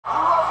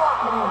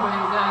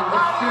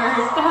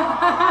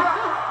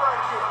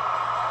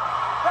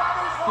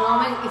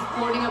Roman is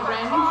sporting a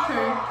brand new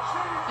shirt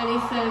and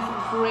it says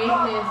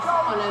greatness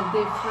on a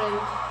different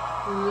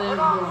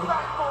level.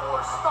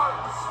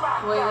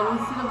 Wait, let me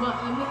see the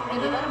button. Let me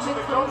get a little bit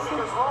closer.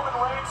 Because Roman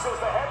Reigns says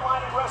the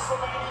headline at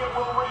Wrestlemania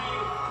will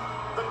read,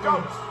 "The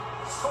GOAT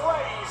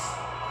slays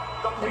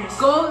the beast."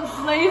 The GOAT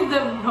slays the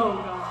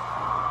GOAT.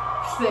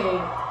 Say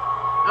it.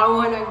 I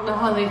want to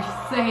acknowledge.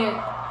 Say it.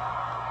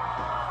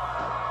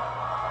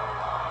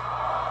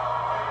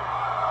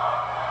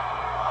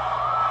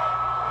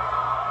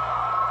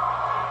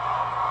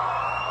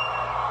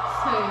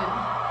 Say it.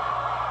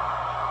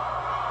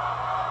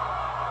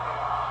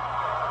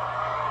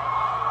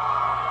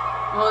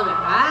 Oh, the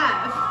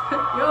ass.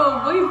 Yo,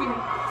 boy, been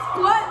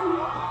squatting.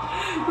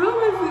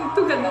 Roman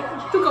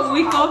took a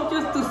week off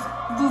just to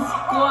do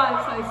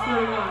squats, I swear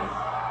to God.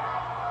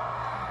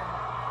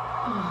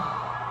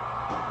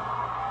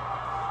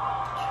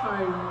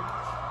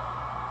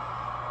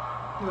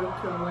 North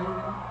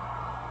Carolina.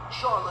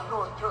 Charlotte,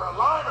 North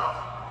Carolina.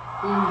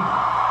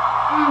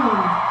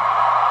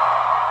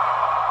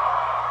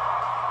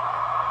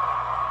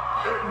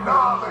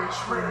 Acknowledge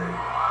me.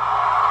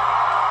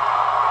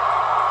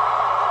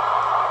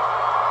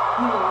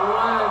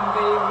 One,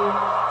 baby.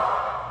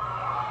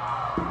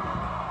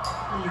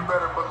 You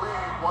better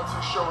believe once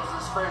he shows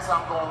his face,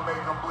 I'm gonna make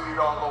him bleed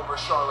all over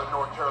Charlotte,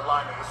 North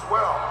Carolina as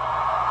well.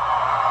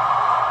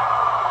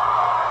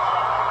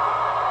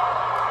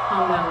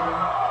 Calm down, bro.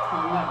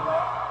 Calm down. I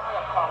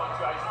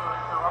apologize for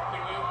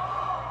interrupting you.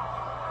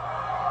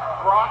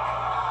 Brock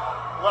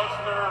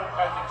Lesnar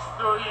has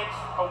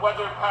experienced a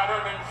weather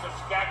pattern in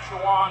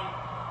Saskatchewan.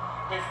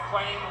 His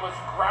plane was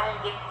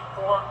grounded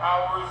 4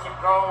 hours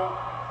ago.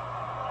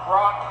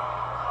 Brock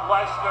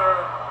Lesnar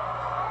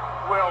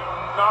will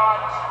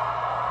not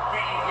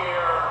be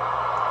here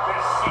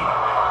this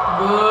evening.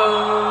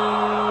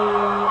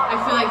 Boo. I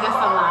feel like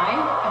that's a lie.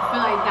 I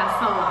feel like that's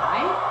a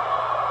lie.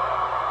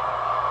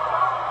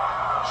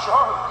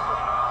 Charlotte,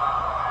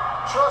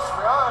 trust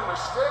me, I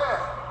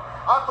understand.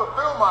 I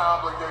fulfill my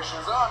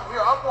obligations. I'm here.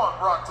 I want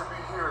Brock to be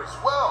here as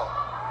well.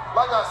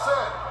 Like I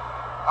said,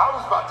 I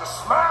was about to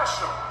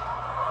smash him.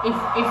 If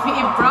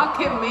Brock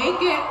can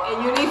make it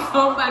and you need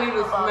somebody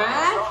to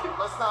smash,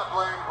 let's not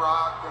blame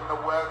Brock and the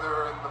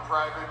weather and the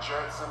private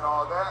jets and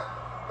all that.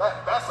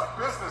 That's a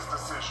business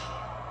decision.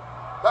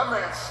 That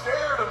man's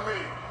scared of me.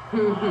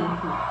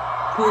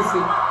 Pussy.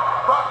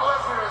 Brock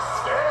Lesnar is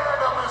scared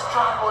of his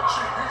tribal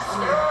chief. He's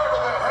scared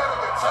of the head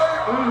of the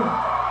table.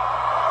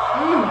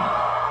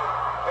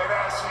 And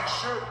as he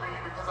should be,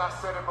 because I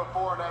said it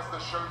before, and as the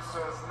shirt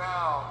says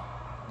now,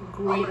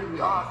 Greatness.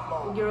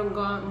 You're in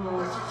God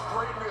mode. this is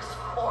greatness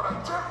on a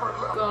different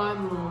level. God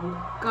mode.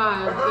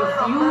 God,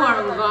 if you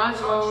are in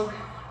God mode,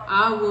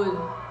 I would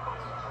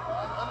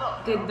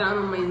get down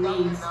on my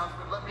knees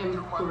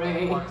and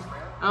pray.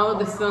 I would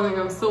be sounding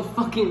I'm so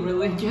fucking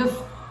religious.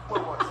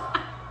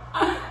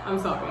 I'm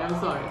sorry.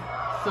 It's not funny.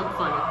 It's not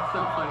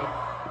funny.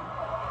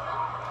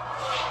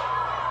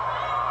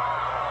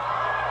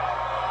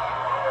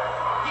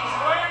 He's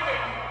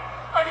landing,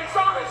 and he's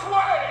on his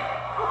way.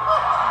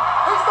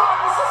 He's not in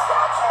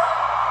Saskatchewan.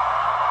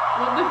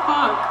 What the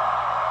fuck?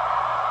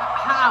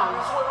 How?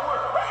 This way to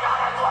work. We got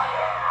it right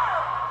here.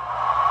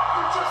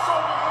 You just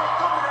told me you ain't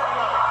coming here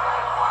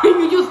tonight.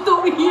 You just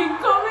told me he ain't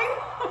coming?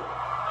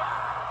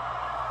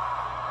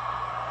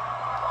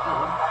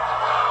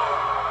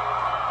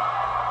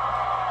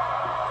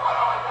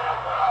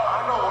 I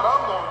know what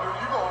I'm gonna do.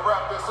 You're gonna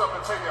wrap this up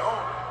and take it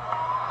home.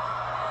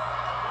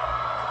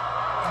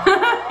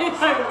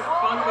 He's like,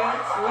 fuck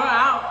this. We're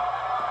out.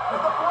 The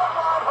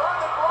bloodline heard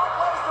that Brock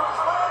Lesnar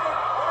is landing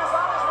and is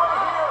on his way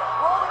here.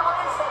 Roman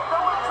Reigns had no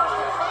interest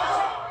in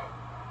finishing.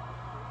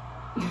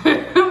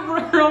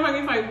 Roman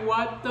is like,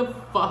 what the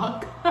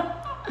fuck?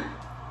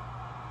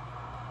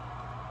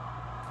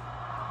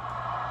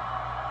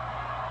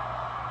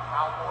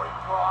 Cowboy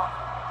Brock,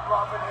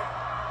 loving it.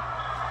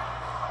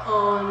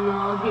 Oh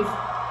no, he's...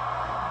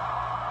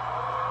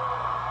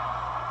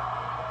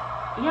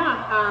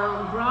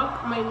 Yeah,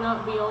 Brock might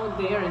not be all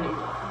there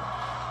anymore.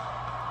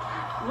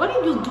 What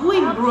are you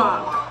doing,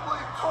 Brock?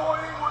 Absolutely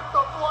toying with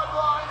the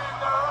bloodline in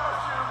their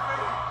SUV.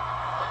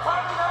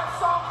 Turning that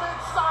something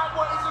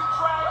sideways and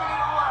dragging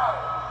it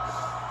around.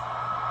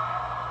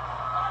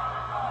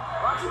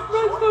 That's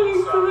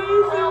fucking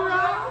crazy,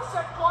 right?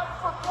 Said blood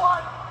for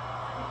blood.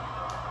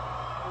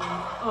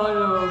 Oh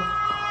no.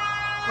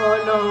 Oh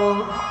no.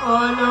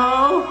 Oh no.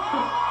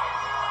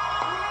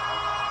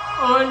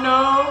 Oh no.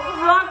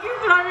 Brock is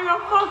driving a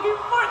fucking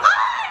Ford.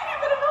 Ah!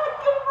 You're gonna not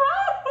kill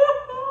Brock.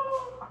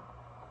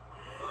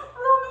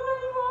 Roman, are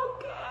you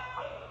okay?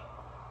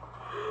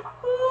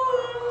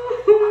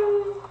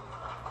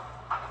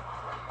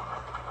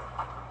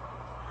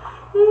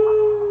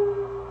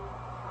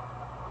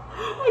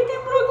 I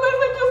think Brock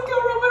Lesnar just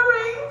killed Roman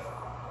Reigns.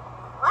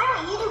 Why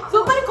are you?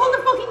 Somebody call the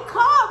fucking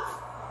cops.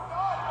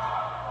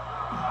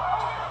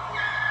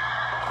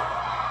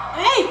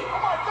 Hey! Oh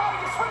my God, he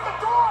just ripped the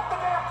door off the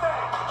damn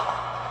thing.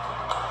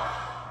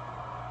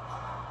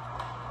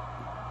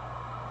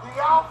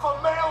 the alpha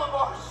male of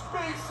our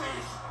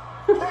species,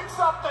 picks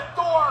up the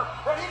door,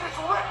 and he just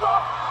ripped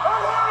off,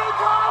 and here he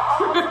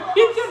comes!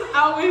 He just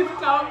out his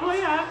cowboy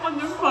hat on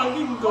the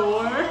fucking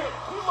door.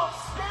 He looks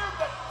scared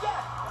to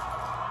death!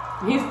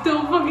 He's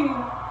still fucking...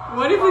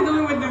 What is he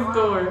doing with this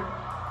door?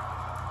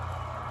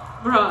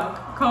 Bro,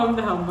 calm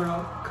down,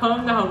 bro.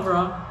 Calm down,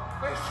 bro.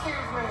 Excuse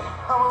me,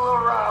 I'm a little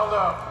riled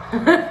up.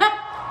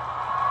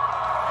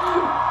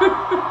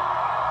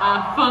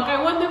 Ah, fuck, I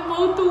want them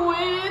both to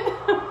win.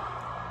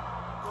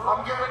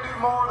 I'm gonna do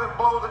more than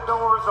blow the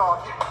doors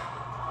off you.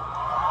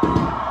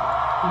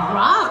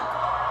 Rock,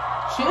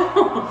 chill.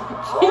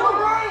 Chill,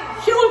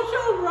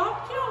 Rock,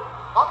 chill.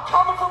 I'm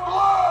coming for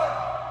blood!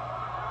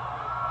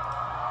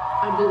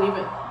 I believe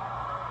it.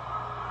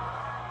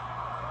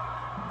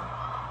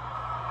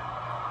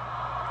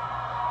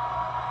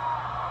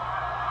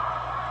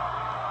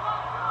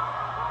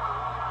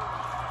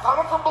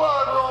 Coming for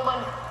blood,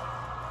 Roman.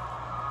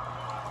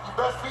 You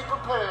best be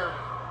prepared.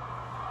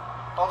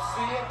 I'll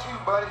see you in 2,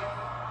 buddy.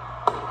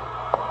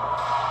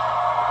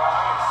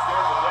 I am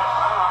scared to death.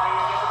 I don't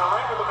need to get to the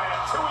ring with the man.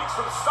 2 weeks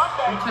from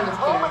Sunday,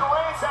 Roman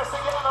Reigns has to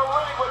get in the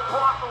ring with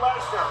Brock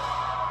Lesnar.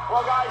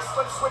 Well, guys,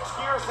 let's switch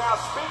gears now.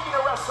 Speaking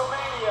of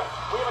Wrestlemania,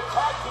 we have a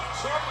tag team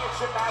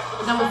championship match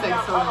for the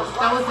Smackdown titles.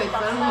 That was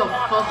excellent. I don't give a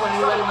fuck what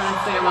anybody want to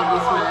say about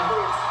this match.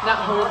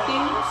 That whole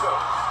thing,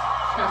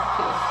 chef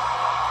kiss.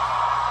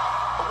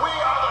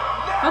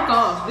 Fuck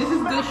off. This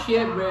is good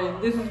shit, bro.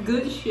 This is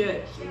good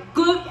shit.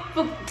 Good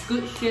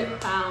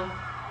shit, pal.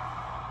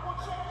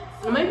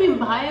 Am I being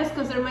biased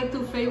because they're my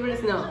 2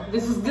 favorites? No.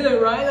 This is good,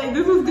 right? Like,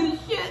 this is good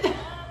shit.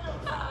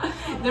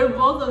 They're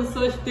both on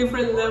such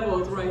different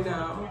levels right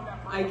now.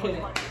 I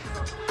can't.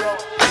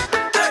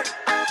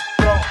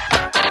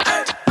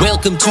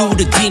 Welcome to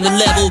the demon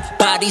level,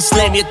 body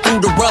slam you through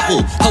the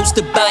rubble.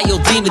 Hosted by your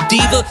demon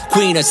diva,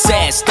 Queen of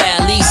Sad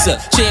Style Lisa.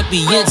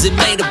 Champions and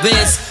main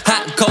events,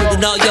 hot and cold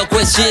and all your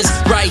questions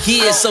right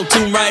here, so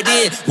tune right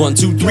in. 1,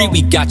 2, 3,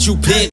 we got you pinned.